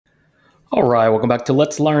All right, welcome back to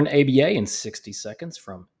Let's Learn ABA in 60 seconds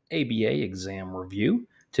from ABA Exam Review.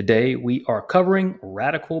 Today we are covering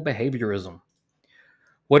radical behaviorism.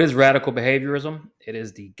 What is radical behaviorism? It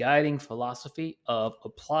is the guiding philosophy of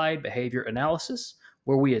applied behavior analysis,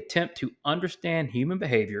 where we attempt to understand human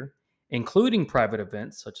behavior, including private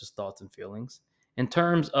events such as thoughts and feelings, in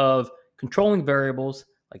terms of controlling variables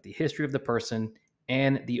like the history of the person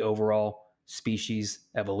and the overall species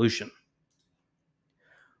evolution.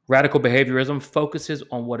 Radical behaviorism focuses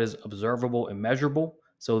on what is observable and measurable.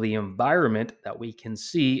 So the environment that we can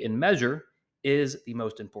see and measure is the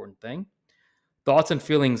most important thing. Thoughts and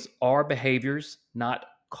feelings are behaviors, not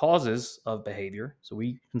causes of behavior. So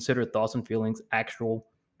we consider thoughts and feelings actual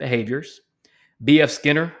behaviors. B.F.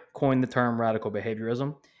 Skinner coined the term radical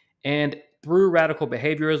behaviorism. And through radical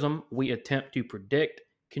behaviorism, we attempt to predict,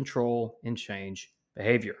 control, and change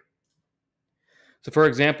behavior. So, for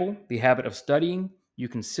example, the habit of studying, you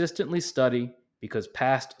consistently study because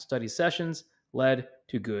past study sessions led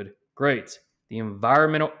to good grades. The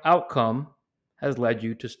environmental outcome has led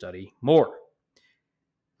you to study more.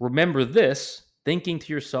 Remember this, thinking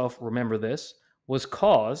to yourself, remember this, was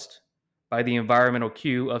caused by the environmental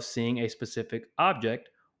cue of seeing a specific object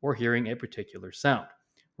or hearing a particular sound.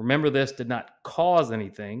 Remember this did not cause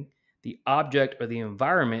anything. The object or the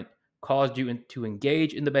environment caused you to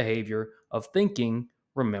engage in the behavior of thinking,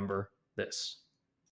 remember this.